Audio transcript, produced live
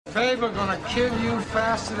Favor gonna kill you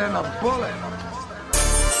faster than a bullet.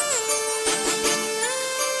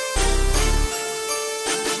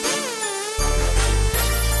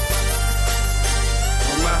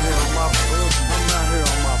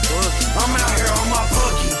 I'm out here on my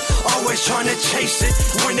boogie, always trying to chase it.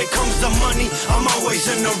 When it comes to money, I'm always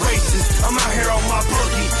in the races. I'm out here on my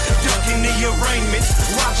boogie, ducking the arraignments,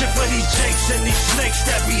 watching for these jakes and these snakes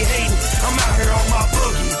that be hating. I'm out here on my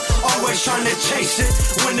boogie, always trying to chase it.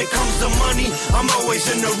 When it comes to money, I'm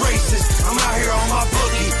always in the races. I'm out here on my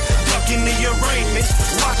boogie, ducking the arraignments,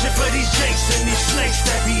 watching for these jakes and these snakes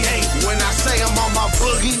that be hating. When I say I'm on my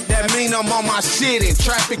boogie, that mean I'm on my shit. In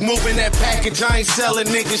traffic moving that package, I ain't selling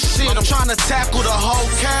niggas shit. I'm trying to tackle the whole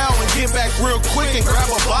cow and get back real quick and grab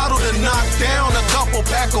a bottle to knock down a couple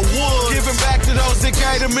pack of wood. Giving back to those that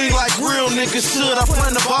gave to me like real niggas should. I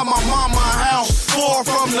plan to buy my mama a house, far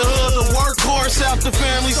from the hood, the workhorse out the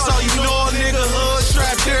family, so you know a nigga hood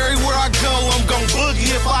strapped everywhere I go. I'm gon'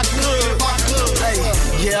 boogie if I could. Hey,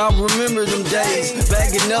 yeah, I remember them days,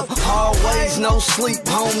 bagging up hallways, no sleep,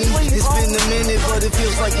 homie. It's been a minute, but it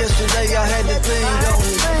feels like yesterday I had the thing on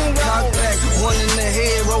me. Cock back, one in the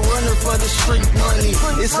head, roll runner for the street money.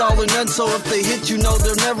 It's all or nothing, so if they hit you, know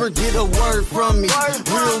they'll never get a word from me.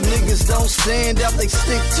 Real niggas don't stand out, they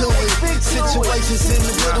stick to it. Situations in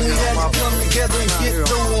the middle, we had to come together and get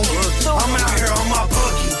through them. I'm out here on my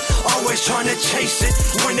boogie, always trying to chase it.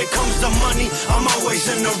 When it comes to money, I'm always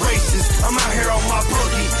in the races. I'm out here on my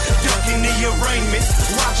boogie, ducking the arraignments,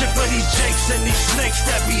 watching for these jakes and these snakes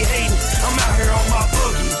that be hating. I'm out here on my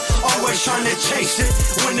boogie, always trying to chase it.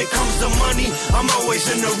 When it comes to money, I'm always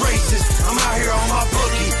in the races. I'm out here on my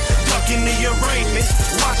boogie, ducking the arraignments,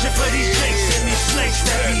 watching for these jakes and these snakes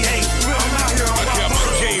that be hating. I'm out here on my boogie. I got my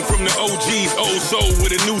game from the OGs, old soul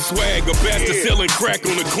with a new swag. A bastard selling crack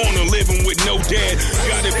on the corner, living with no dad.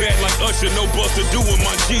 Got it bad like Usher, no buster doing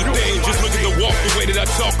my G thing. Just look at the walk, the way that I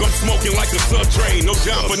talk, I'm smoking like a subtrain. No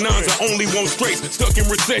John for nines, I only want straights, stuck in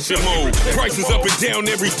recession mode. Prices up and down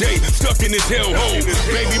every day, stuck in this hellhole.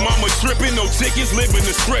 Baby mama tripping, no tickets, living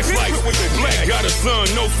the stress life. Black got a son,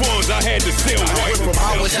 no funds, I had to sell white. From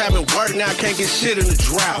always having work, now I can't get shit in the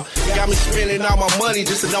drought. You got me spending all my money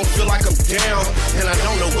just so I don't feel like I'm down. And I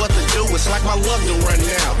don't know what to do, it's like my luck to run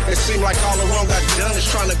out. It seemed like all the wrong I done is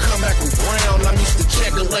trying to come back around. I'm used to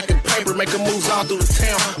checking, collecting paper, making moves all through the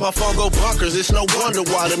town. My phone go bunkers, it's no wonder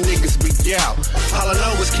why them niggas be out. All I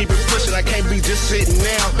know is keep it pushing, I can't be just sitting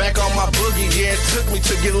down. Back on my boogie, yeah, it took me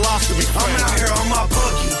to get lost to be found. I'm out here on my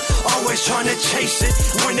boogie, always trying to chase it.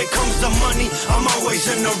 When it comes to money, I'm always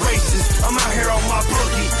in the races. I'm out here on my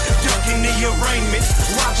boogie, ducking the arraignments,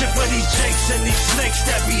 watching for these jakes and these snakes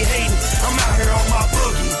that be hating. I'm out here on my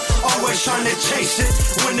boogie, always trying to chase it.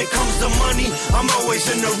 When it comes to money, I'm always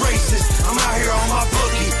in the races. I'm out here on my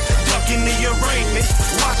boogie, ducking the arraignments,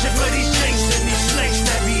 watching for these jakes and these snakes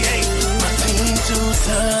that be hating. My team too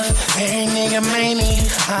tough, every nigga made me.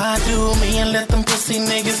 I do me and let them pussy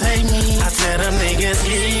niggas hate me. I tell them niggas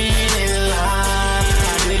get in line.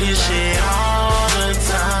 I do this shit all the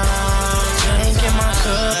time. Drink in my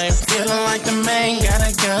cup, feeling like the man. Got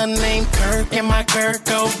a gun named Kirk in my Kurt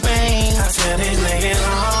Cobain. I tell these niggas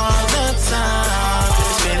all the time.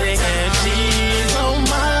 This bitch FCGZ on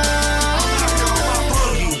mine.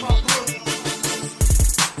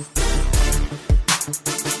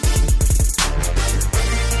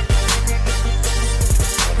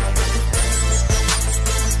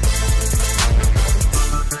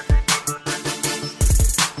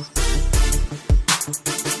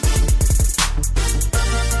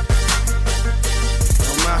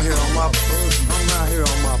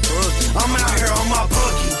 I'm out here on my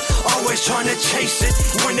boogie, always trying to chase it.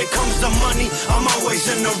 When it comes to money, I'm always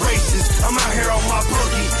in the races. I'm out here on my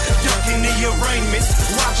boogie, ducking the arraignments,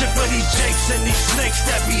 watching for these jakes and these snakes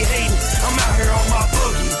that be hating. I'm out here on my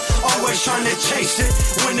boogie, always trying to chase it.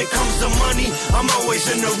 When it comes to money, I'm always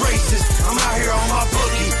in the races. I'm out here on my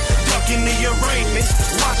boogie, ducking the arraignments,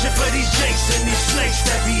 watching for these jakes and these snakes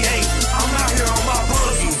that be hating.